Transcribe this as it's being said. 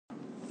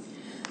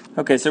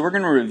Okay, so we're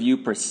going to review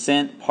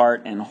percent,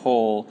 part, and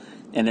whole,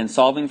 and then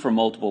solving for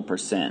multiple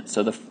percent.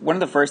 So one of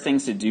the first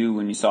things to do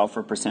when you solve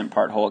for percent,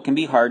 part, whole, it can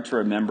be hard to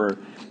remember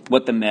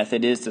what the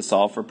method is to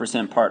solve for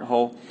percent, part,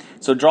 whole.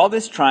 So draw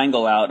this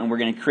triangle out, and we're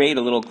going to create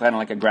a little kind of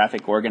like a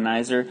graphic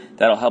organizer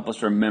that'll help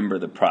us remember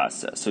the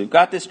process. So we've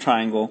got this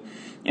triangle,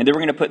 and then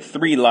we're going to put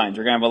 3 lines.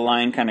 We're going to have a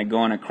line kind of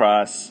going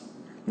across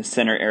the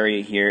center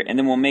area here, and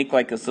then we'll make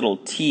like this little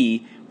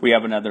T where you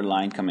have another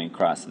line coming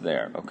across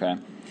there, okay?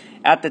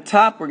 At the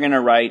top, we're going to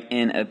write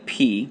in a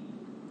P,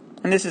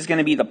 and this is going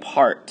to be the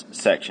part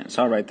section.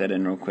 So I'll write that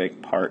in real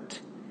quick, part,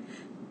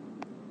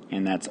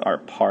 and that's our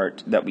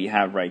part that we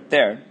have right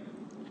there.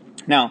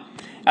 Now,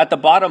 at the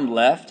bottom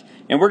left,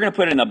 and we're going to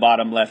put it in the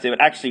bottom left. It would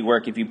actually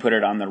work if you put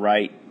it on the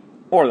right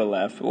or the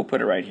left. We'll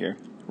put it right here.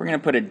 We're going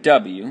to put a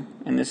W,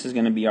 and this is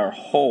going to be our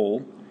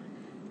whole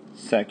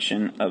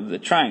section of the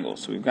triangle.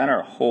 So we've got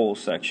our whole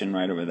section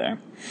right over there.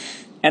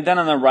 And then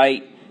on the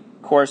right,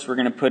 of course, we're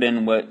going to put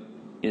in what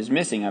is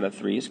missing out of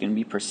 3 is going to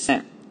be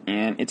percent.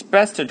 And it's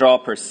best to draw a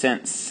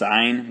percent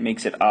sign,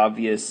 makes it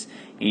obvious,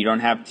 and you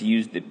don't have to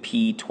use the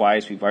P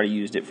twice. We've already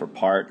used it for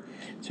part.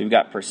 So we've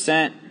got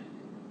percent,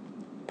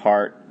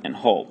 part, and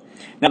whole.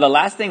 Now the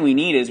last thing we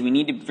need is we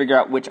need to figure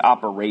out which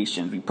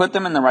operations. We put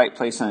them in the right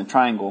place in the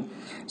triangle.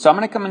 So I'm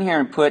going to come in here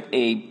and put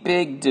a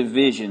big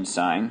division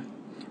sign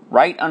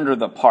right under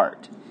the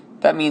part.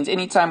 That means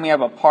anytime we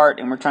have a part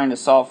and we're trying to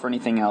solve for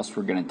anything else,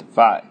 we're going to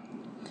divide.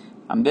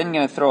 I'm then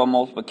going to throw a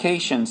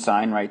multiplication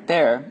sign right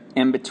there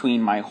in between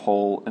my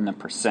whole and the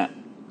percent.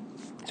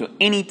 So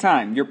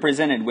anytime you're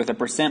presented with a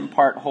percent,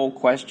 part, whole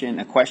question,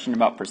 a question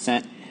about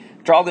percent,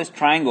 draw this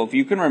triangle. If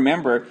you can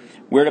remember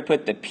where to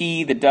put the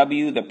P, the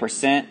W, the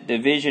percent,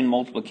 division,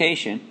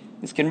 multiplication,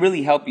 this can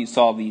really help you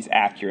solve these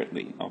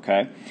accurately,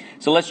 okay?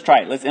 So let's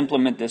try it. Let's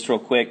implement this real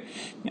quick.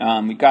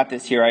 We've got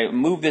this here. I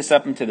moved this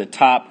up into the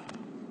top,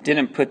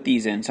 didn't put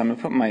these in, so I'm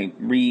going to put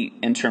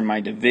re-enter my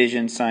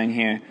division sign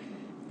here,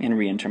 and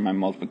re-enter my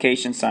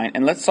multiplication sign.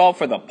 And let's solve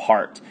for the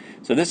part.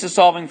 So this is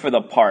solving for the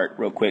part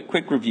real quick.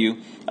 Quick review.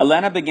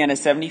 Elena began a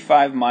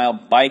 75-mile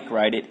bike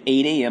ride at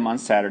 8 a.m. on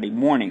Saturday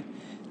morning.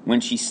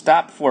 When she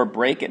stopped for a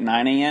break at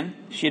 9 a.m.,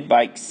 she had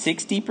biked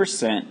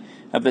 60%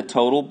 of the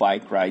total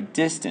bike ride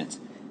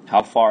distance.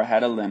 How far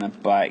had Elena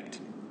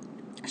biked?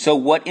 So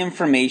what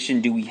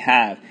information do we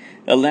have?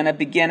 Elena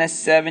began a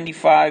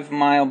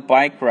 75-mile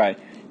bike ride.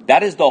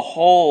 That is the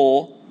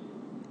whole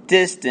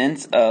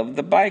distance of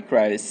the bike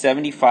ride is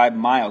 75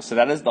 miles. So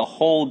that is the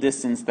whole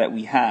distance that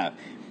we have.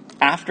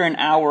 After an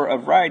hour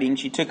of riding,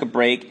 she took a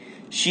break.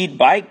 She'd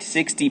biked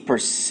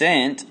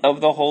 60% of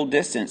the whole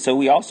distance. So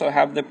we also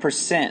have the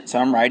percent. So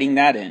I'm writing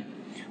that in.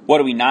 What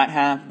do we not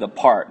have? The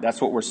part. That's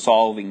what we're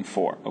solving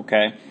for,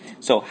 okay?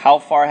 So how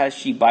far has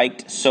she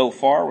biked so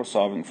far? We're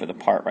solving for the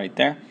part right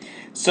there.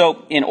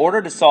 So in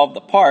order to solve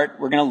the part,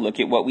 we're going to look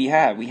at what we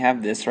have. We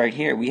have this right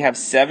here. We have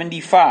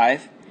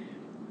 75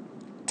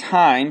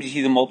 times, you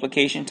see the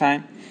multiplication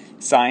sign,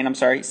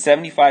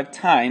 75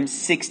 times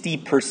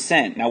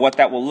 60%. Now what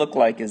that will look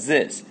like is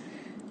this.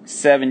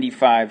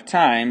 75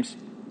 times,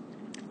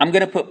 I'm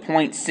going to put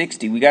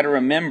 0.60. We got to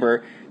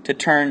remember to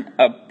turn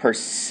a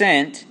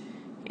percent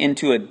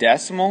into a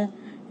decimal.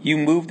 You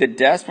move the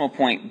decimal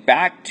point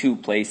back 2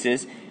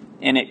 places,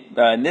 and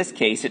in this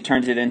case, it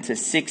turns it into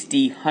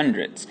 60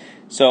 hundredths.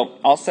 So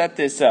I'll set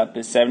this up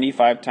as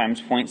 75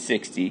 times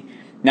 0.60.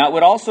 Now, it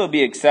would also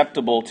be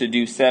acceptable to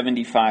do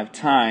 75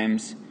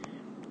 times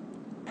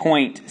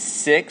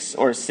 0.6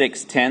 or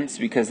 6/10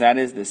 because that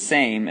is the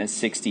same as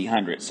 60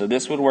 hundredths. So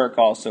this would work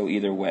also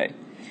either way.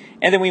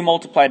 And then we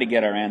multiply to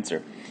get our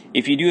answer.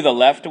 If you do the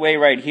left way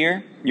right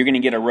here, you're going to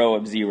get a row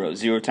of zeros.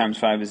 0 times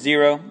 5 is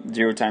 0.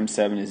 0 times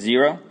 7 is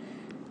 0.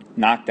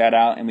 Knock that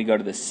out, and we go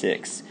to the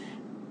 6.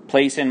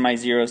 Place in my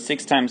 0.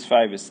 6 times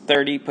 5 is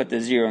 30. Put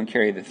the 0 and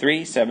carry the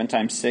 3. 7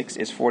 times 6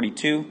 is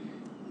 42.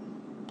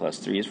 Plus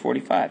 3 is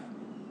 45.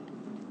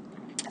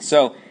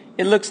 So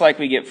it looks like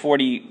we get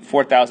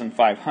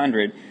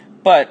 44,500,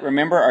 but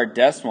remember our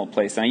decimal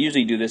place. And I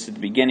usually do this at the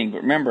beginning,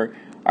 but remember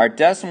our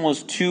decimal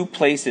is 2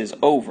 places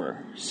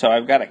over. So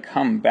I've got to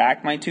come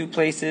back my 2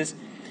 places,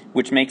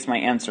 which makes my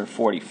answer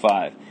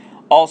 45.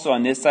 Also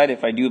on this side,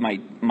 if I do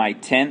my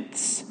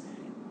tenths,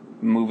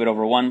 move it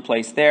over 1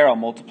 place there. I'll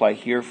multiply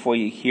here for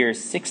you here.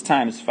 6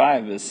 times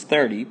 5 is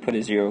 30. Put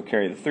a 0,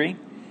 carry the 3.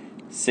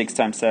 6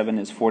 times 7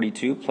 is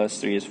 42,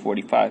 plus 3 is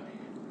 45.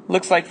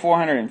 Looks like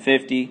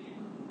 450.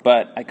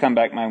 But I come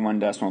back my 1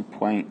 decimal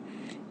point,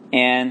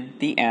 and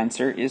the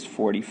answer is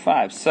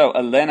 45. So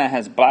Elena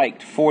has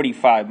biked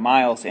 45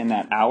 miles in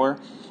that hour.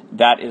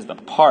 That is the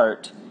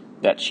part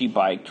that she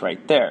biked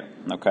right there,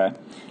 okay?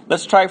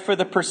 Let's try for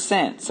the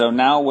percent. So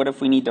now what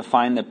if we need to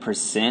find the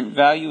percent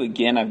value?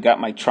 Again, I've got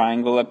my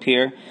triangle up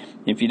here.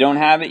 If you don't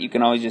have it, you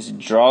can always just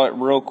draw it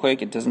real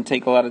quick. It doesn't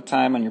take a lot of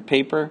time on your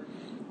paper.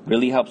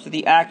 Really helps with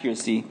the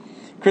accuracy.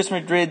 Chris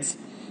Madrid's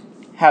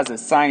has a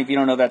sign. If you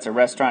don't know, that's a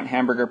restaurant,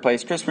 hamburger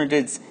place. Chris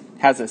Madrid's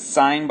has a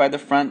sign by the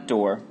front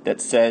door that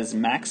says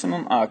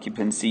maximum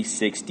occupancy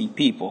 60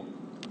 people.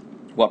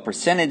 What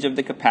percentage of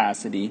the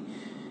capacity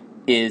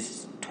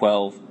is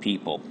 12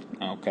 people.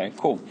 Okay,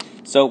 cool.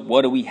 So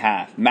what do we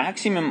have?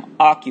 Maximum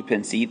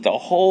occupancy, the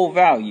whole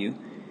value,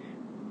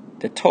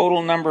 the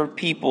total number of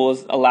people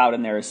is allowed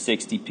in there is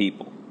 60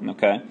 people.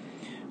 Okay.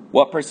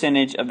 What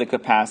percentage of the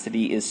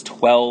capacity is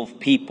 12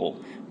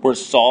 people? We're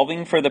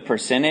solving for the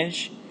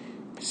percentage.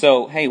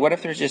 So, hey, what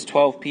if there's just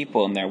 12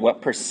 people in there?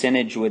 What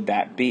percentage would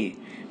that be?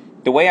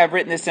 The way I've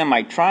written this in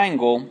my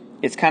triangle,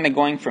 it's kind of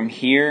going from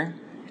here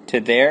to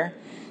there,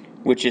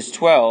 which is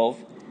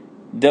 12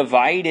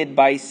 divided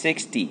by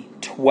 60.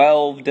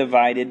 12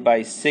 divided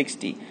by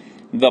 60.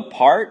 The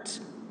part,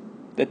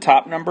 the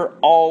top number,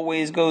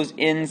 always goes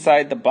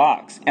inside the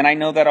box. And I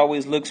know that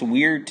always looks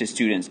weird to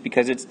students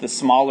because it's the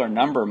smaller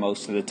number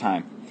most of the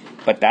time.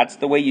 But that's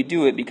the way you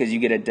do it because you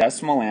get a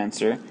decimal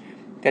answer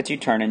that you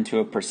turn into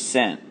a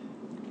percent.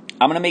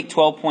 I'm going to make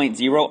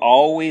 12.0.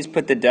 Always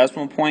put the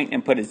decimal point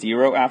and put a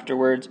 0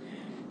 afterwards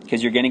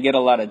because you're going to get a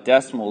lot of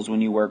decimals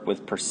when you work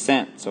with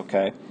percents,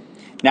 okay?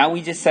 Now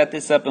we just set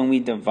this up and we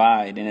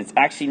divide, and it's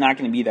actually not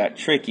going to be that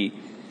tricky.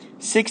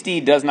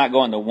 60 does not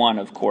go into 1,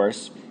 of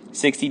course.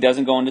 60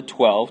 doesn't go into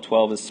 12.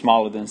 12 is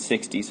smaller than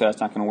 60, so that's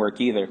not going to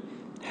work either.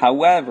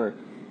 However,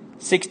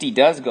 60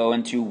 does go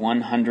into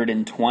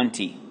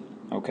 120,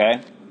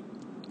 okay?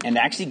 And it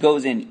actually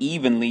goes in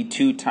evenly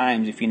 2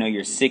 times if you know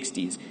your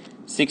 60s.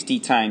 60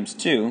 times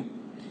 2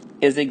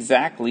 is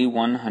exactly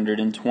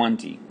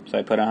 120. So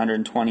I put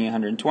 120,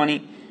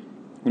 120.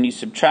 When you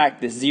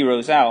subtract, this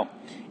zeroes out.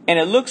 And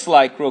it looks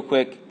like, real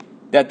quick,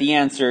 that the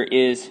answer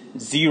is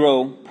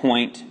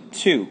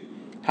 0.2.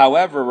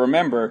 However,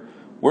 remember,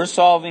 we're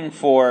solving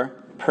for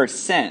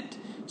percent.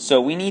 So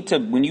we need to,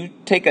 when you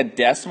take a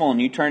decimal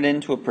and you turn it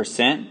into a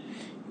percent,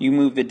 you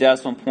move the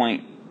decimal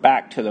point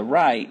back to the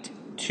right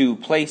 2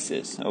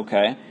 places,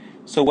 okay?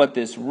 So what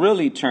this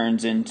really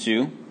turns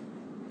into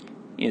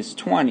is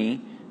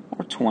 20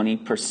 or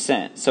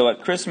 20%. So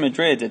at Chris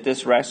Madrid's, at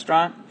this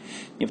restaurant,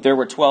 if there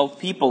were 12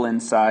 people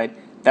inside,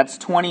 that's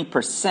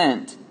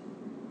 20%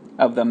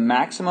 of the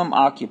maximum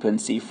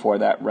occupancy for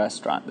that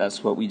restaurant.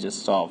 That's what we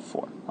just solved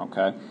for,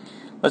 okay?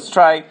 Let's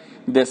try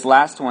this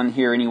last one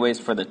here anyways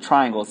for the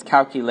triangle. It's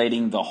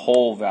calculating the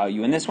whole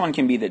value. And this one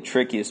can be the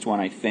trickiest one,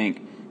 I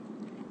think.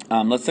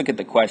 Let's look at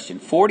the question.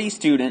 40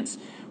 students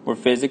were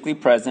physically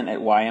present at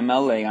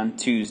YMLA on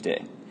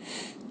Tuesday.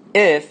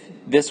 If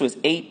this was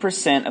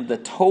 8% of the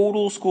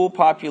total school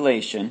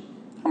population,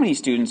 how many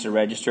students are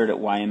registered at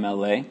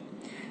YMLA?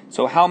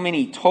 So how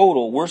many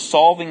total? We're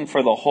solving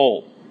for the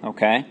whole,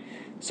 okay?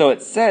 So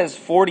it says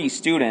 40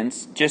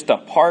 students, just a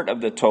part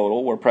of the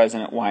total, were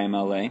present at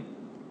YMLA.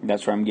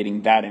 That's where I'm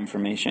getting that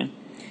information.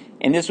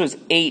 And this was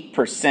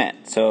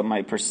 8%. So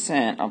my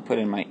percent, I'll put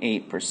in my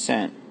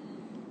 8%.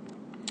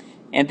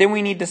 And then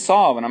we need to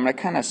solve, and I'm going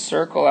to kind of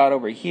circle out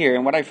over here.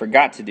 And what I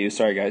forgot to do,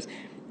 sorry guys,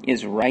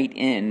 is write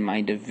in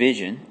my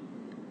division.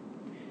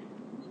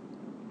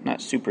 Not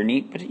super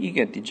neat, but you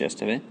get the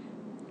gist of it.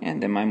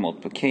 And then my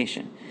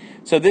multiplication.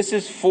 So this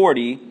is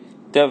 40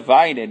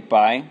 divided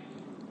by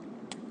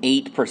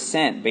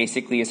 8%,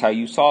 basically, is how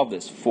you solve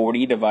this.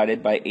 40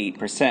 divided by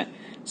 8%.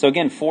 So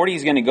again, 40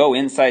 is going to go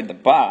inside the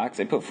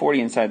box. I put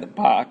 40 inside the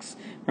box.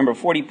 Remember,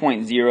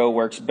 40.0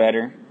 works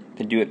better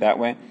to do it that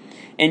way.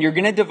 And you're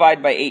going to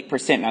divide by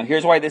 8%. Now,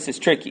 here's why this is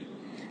tricky.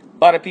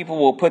 A lot of people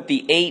will put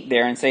the 8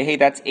 there and say, hey,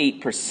 that's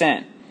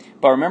 8%.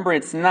 But remember,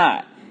 it's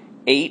not.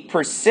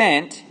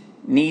 8%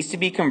 needs to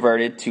be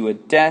converted to a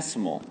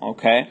decimal,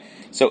 okay?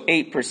 So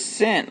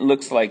 8%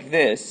 looks like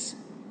this.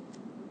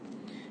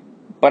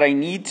 But I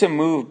need to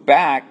move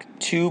back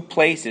 2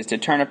 places. To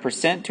turn a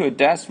percent to a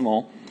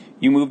decimal,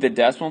 you move the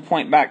decimal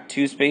point back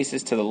 2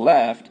 spaces to the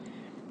left,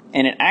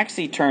 and it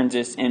actually turns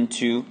this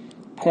into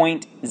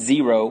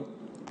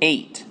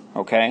 0.08.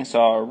 Okay, so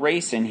I'll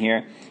erase in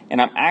here,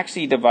 and I'm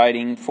actually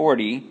dividing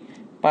 40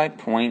 by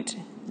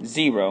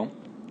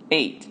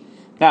 0.08.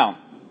 Now,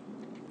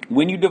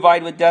 when you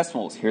divide with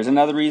decimals, here's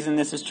another reason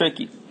this is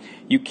tricky.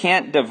 You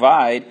can't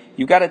divide,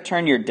 you got to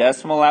turn your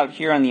decimal out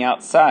here on the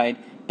outside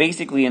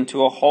basically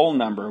into a whole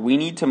number. We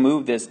need to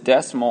move this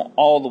decimal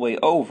all the way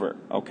over,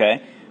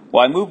 okay?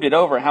 Well, I moved it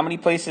over. How many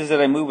places did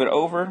I move it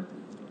over?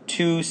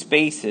 2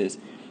 spaces.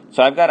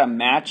 So I've got to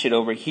match it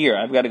over here.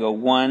 I've got to go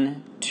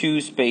 1,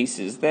 2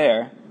 spaces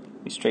there.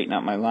 Let me straighten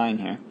out my line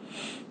here.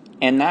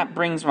 And that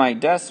brings my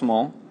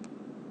decimal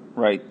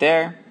right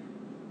there.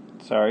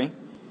 Sorry.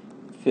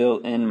 Fill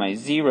in my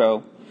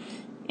 0.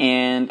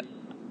 And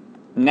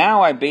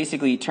now I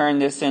basically turn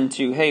this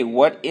into, hey,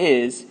 what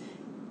is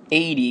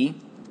 80,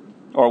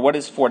 or what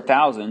is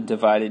 4,000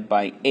 divided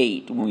by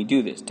 8 when we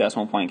do this?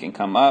 Decimal point can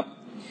come up.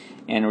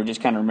 And we're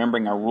just kind of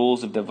remembering our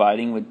rules of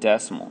dividing with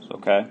decimals,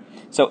 okay?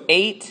 So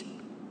 8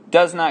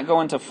 does not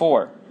go into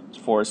 4.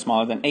 4 is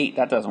smaller than 8.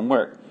 That doesn't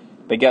work.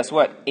 But guess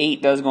what?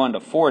 8 does go into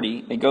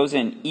 40. It goes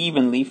in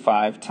evenly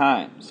 5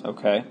 times,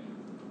 okay?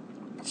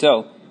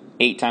 So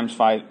 8 times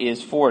 5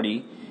 is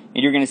 40.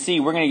 And you're going to see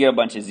we're going to get a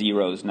bunch of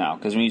zeros now.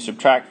 Because when you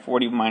subtract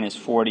 40 minus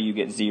 40, you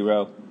get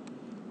 0.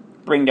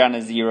 Bring down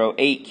a 0.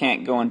 8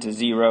 can't go into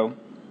 0.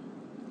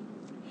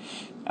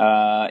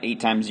 8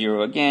 times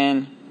 0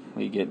 again.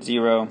 We get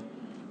 0.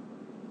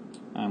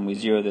 We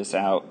zero this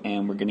out,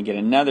 and we're going to get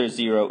another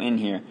 0 in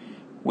here,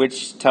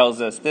 which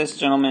tells us this,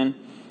 gentlemen,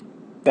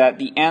 that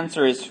the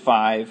answer is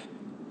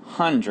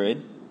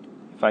 500.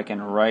 If I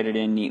can write it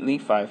in neatly,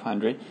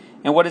 500.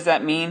 And what does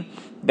that mean?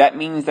 That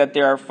means that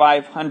there are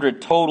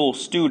 500 total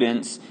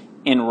students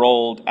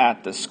enrolled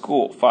at the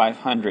school.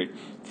 500.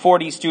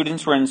 40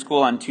 students were in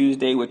school on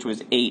Tuesday, which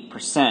was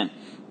 8%.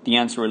 The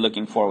answer we're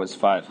looking for was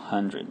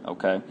 500,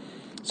 okay?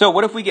 So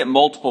what if we get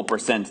multiple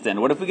percents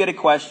then? What if we get a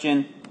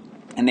question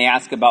and they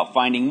ask about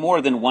finding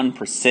more than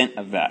 1%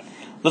 of that?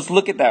 Let's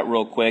look at that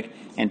real quick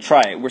and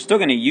try it. We're still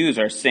going to use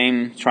our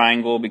same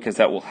triangle because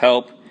that will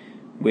help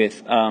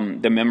with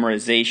the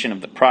memorization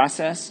of the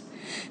process.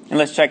 And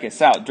let's check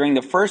this out. During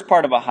the first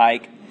part of a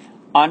hike,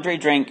 Andre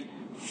drank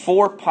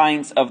 4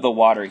 pints of the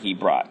water he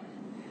brought.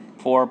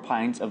 4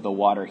 pints of the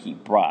water he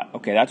brought.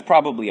 Okay, that's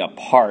probably a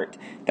part.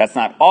 That's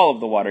not all of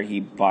the water he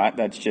bought.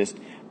 That's just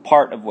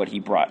part of what he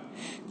brought.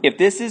 If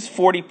this is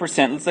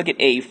 40%, let's look at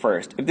A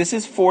first. If this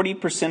is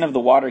 40% of the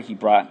water he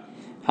brought,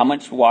 how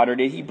much water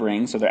did he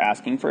bring? So they're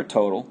asking for a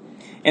total.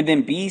 And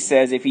then B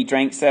says if he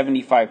drank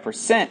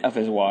 75% of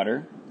his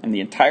water in the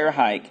entire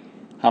hike,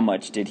 how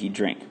much did he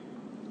drink?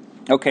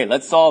 Okay,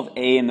 let's solve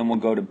A and then we'll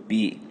go to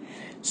B.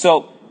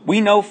 So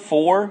we know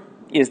 4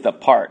 is the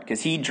part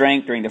because he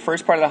drank, during the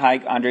first part of the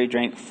hike, Andre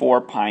drank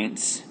 4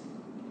 pints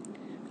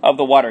of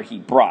the water he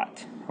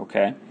brought.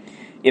 Okay.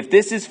 If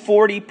this is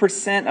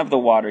 40% of the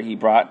water he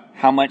brought,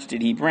 how much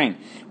did he bring?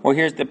 Well,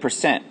 here's the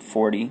percent,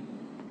 40%.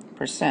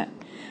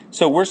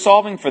 So we're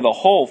solving for the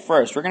whole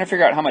first. We're going to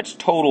figure out how much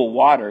total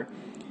water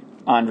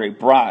Andre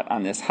brought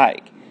on this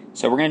hike.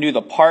 So we're going to do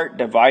the part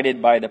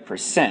divided by the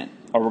percent.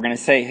 Or we're going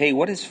to say, hey,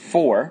 what is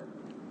 4?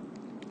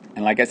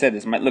 And like I said,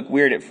 this might look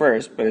weird at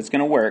first, but it's going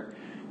to work.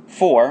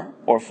 4,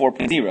 or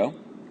 4.0,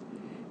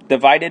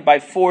 divided by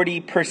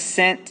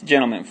 40%,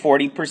 gentlemen.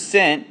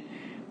 40%.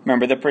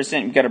 Remember the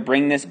percent, you've got to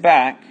bring this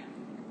back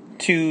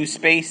 2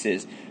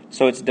 spaces.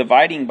 So it's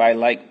dividing by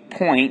like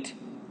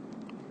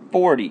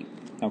 0.40,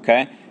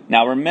 okay?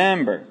 Now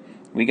remember,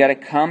 we got to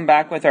come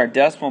back with our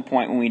decimal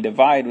point when we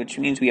divide, which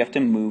means we have to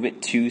move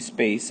it 2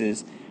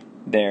 spaces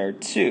there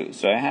too.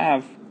 So I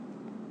have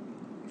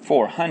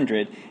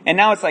 400. And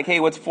now it's like, hey,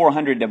 what's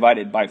 400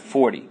 divided by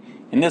 40?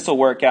 And this will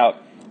work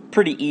out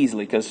pretty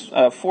easily because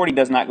 40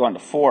 does not go into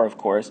 4, of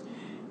course.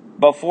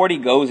 But 40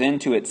 goes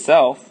into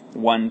itself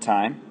 1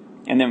 time.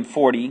 And then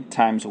 40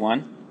 times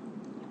 1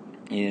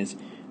 is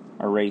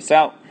erase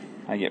out.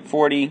 I get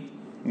 40.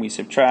 We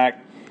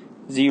subtract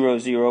 0,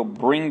 0,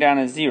 bring down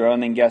a 0,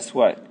 and then guess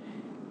what?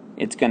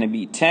 It's going to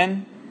be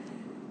 10.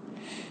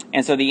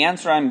 And so the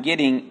answer I'm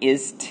getting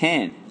is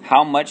 10.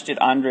 How much did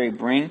Andre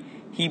bring?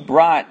 He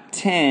brought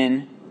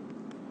 10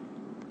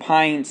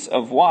 pints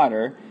of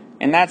water,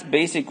 and that's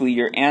basically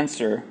your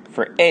answer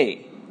for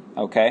A.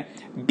 Okay?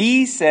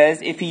 B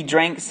says if he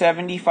drank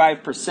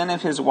 75%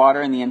 of his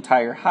water in the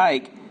entire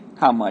hike,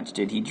 how much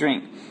did he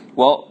drink?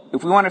 Well,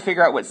 if we want to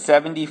figure out what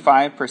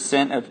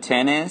 75% of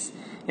 10 is,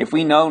 if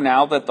we know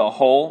now that the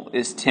whole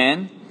is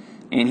 10,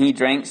 and he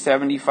drank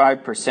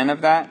 75%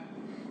 of that,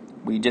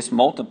 we just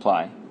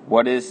multiply.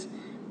 What is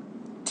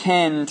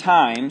 10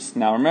 times?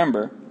 Now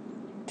remember,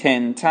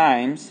 10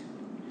 times,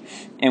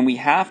 and we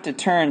have to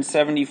turn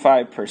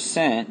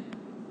 75%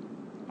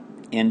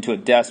 into a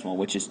decimal,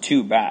 which is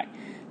 2 back.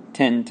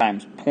 10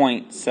 times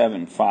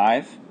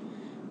 0.75.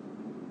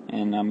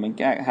 And I'm going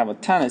to have a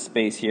ton of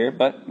space here,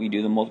 but we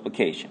do the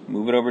multiplication.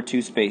 Move it over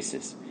 2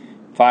 spaces.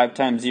 5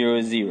 times 0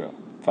 is 0.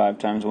 5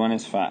 times 1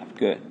 is 5.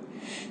 Good.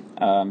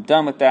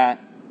 Done with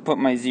that. Put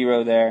my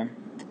 0 there.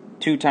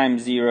 2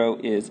 times 0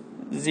 is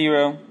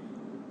 0.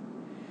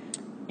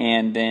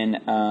 And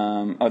then,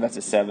 oh, that's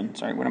a 7.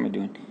 Sorry, what am I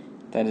doing?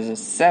 That is a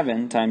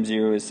 7 times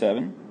 0 is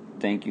 7.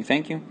 Thank you,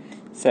 thank you.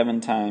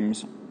 7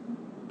 times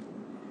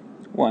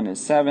 1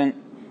 is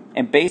 7.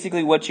 And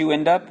basically what you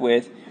end up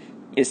with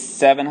is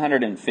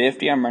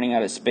 750. I'm running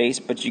out of space,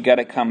 but you got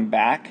to come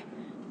back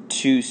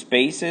 2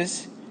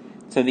 spaces.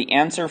 So the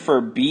answer for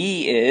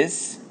B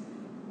is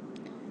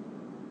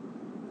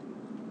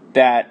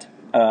that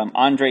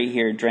Andre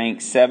here drank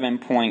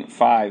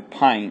 7.5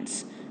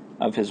 pints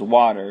of his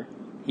water.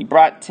 He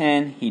brought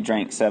 10, he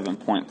drank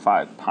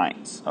 7.5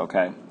 pints,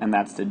 okay? And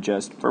that's to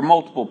just for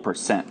multiple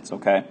percents,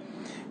 okay?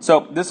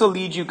 So this will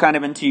lead you kind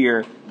of into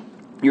your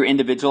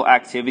individual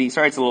activity.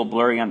 Sorry, it's a little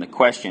blurry on the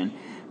question,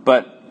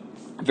 but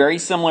very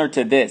similar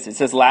to this. It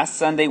says, last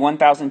Sunday,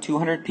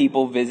 1,200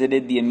 people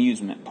visited the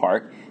amusement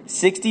park.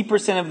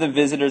 60% of the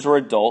visitors were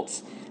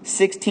adults.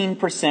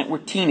 16% were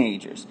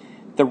teenagers.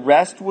 The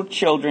rest were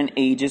children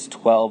ages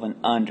 12 and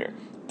under.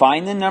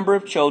 Find the number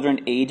of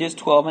children ages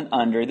 12 and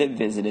under that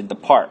visited the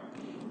park.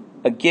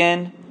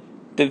 Again,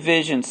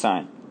 division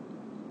sign.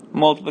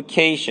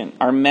 Multiplication,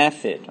 our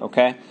method,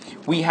 okay?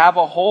 We have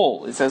a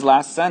whole. It says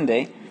last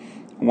Sunday,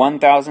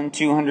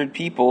 1,200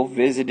 people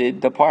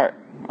visited the park,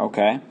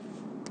 okay?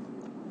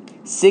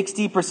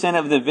 60%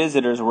 of the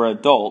visitors were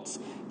adults,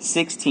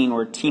 16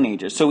 were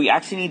teenagers. So we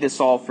actually need to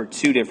solve for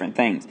 2 different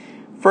things.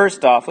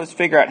 First off, let's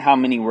figure out how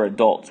many were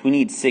adults. We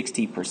need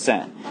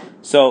 60%.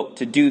 So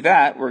to do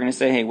that, we're going to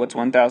say, hey, what's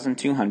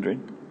 1,200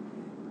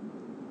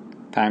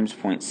 times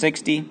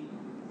 0.60?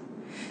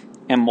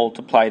 And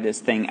multiply this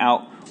thing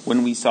out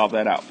when we solve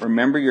that out.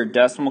 Remember, your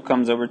decimal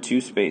comes over 2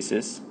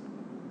 spaces.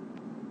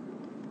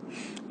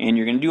 And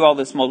you're going to do all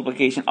this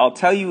multiplication. I'll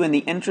tell you, in the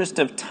interest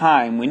of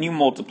time, when you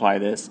multiply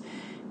this,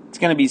 it's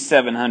going to be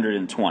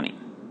 720.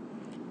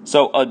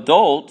 So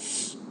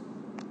adults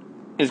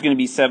is going to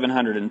be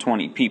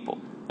 720 people.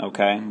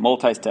 Okay,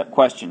 multi-step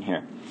question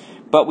here.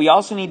 But we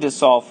also need to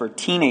solve for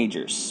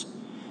teenagers.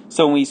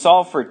 So when we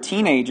solve for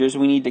teenagers,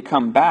 we need to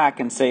come back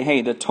and say,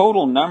 hey, the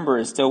total number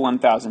is still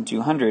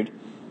 1,200,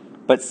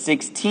 but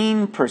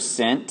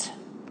 16%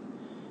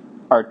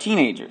 are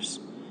teenagers.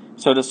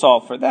 So to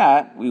solve for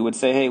that, we would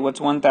say, hey, what's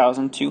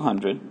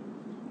 1,200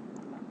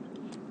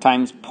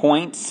 times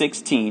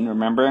 0.16?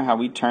 Remember how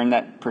we turn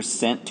that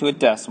percent to a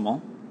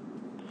decimal.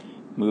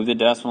 Move the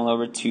decimal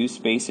over 2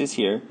 spaces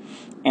here,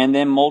 and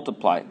then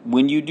multiply.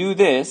 When you do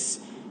this,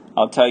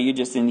 I'll tell you,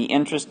 just in the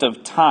interest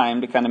of time,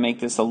 to kind of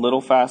make this a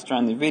little faster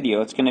on the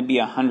video, it's going to be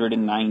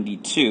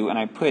 192, and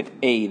I put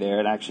A there.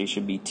 It actually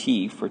should be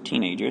T for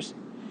teenagers.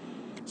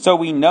 So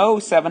we know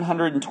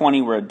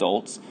 720 were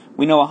adults.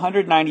 We know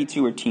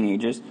 192 were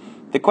teenagers.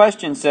 The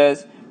question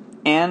says,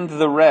 and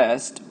the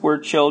rest were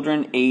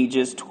children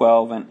ages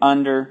 12 and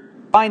under.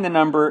 Find the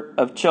number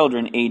of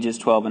children ages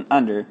 12 and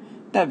under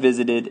that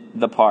visited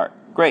the park.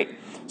 Great.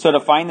 So to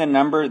find the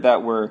number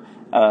that were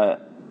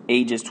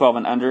ages 12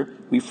 and under,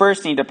 we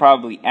first need to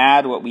probably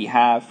add what we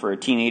have for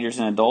teenagers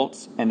and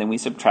adults, and then we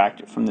subtract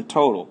it from the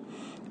total.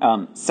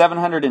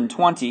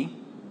 720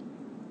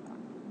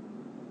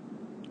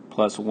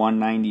 plus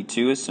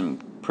 192 is some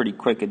pretty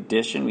quick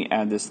addition. We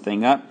add this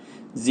thing up.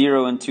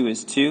 0 and 2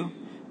 is 2.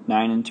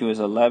 9 and 2 is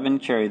 11.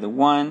 Carry the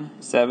 1.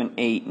 7,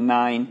 8,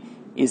 9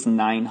 is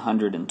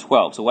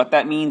 912. So what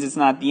that means is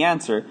not the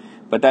answer,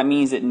 but that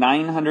means that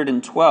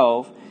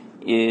 912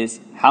 is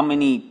how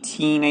many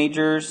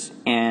teenagers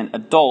and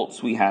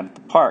adults we had at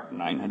the park.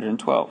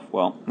 912.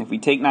 Well, if we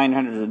take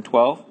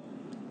 912,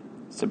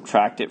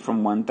 subtract it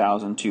from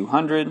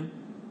 1,200,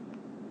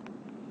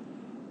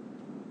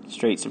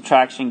 straight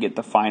subtraction, get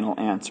the final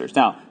answers.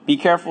 Now, be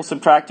careful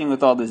subtracting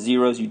with all the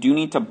zeros. You do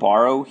need to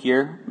borrow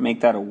here.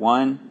 Make that a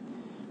 1.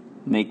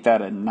 Make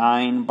that a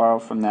 9. Borrow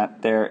from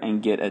that there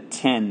and get a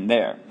 10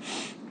 there.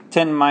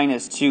 10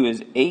 minus 2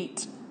 is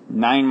 8.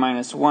 9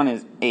 minus 1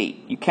 is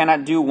 8. You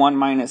cannot do 1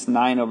 minus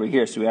 9 over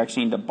here, so we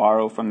actually need to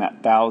borrow from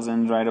that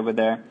thousands right over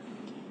there.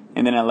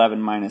 And then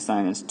 11 minus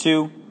 9 is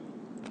 2.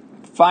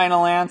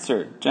 Final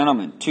answer,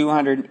 gentlemen,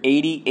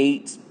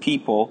 288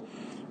 people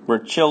were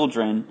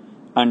children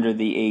under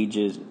the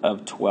ages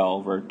of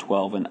 12 or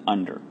 12 and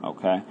under,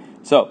 okay?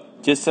 So,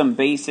 just some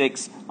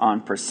basics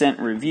on percent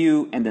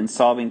review and then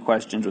solving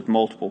questions with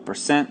multiple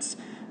percents.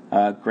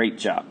 Great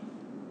job.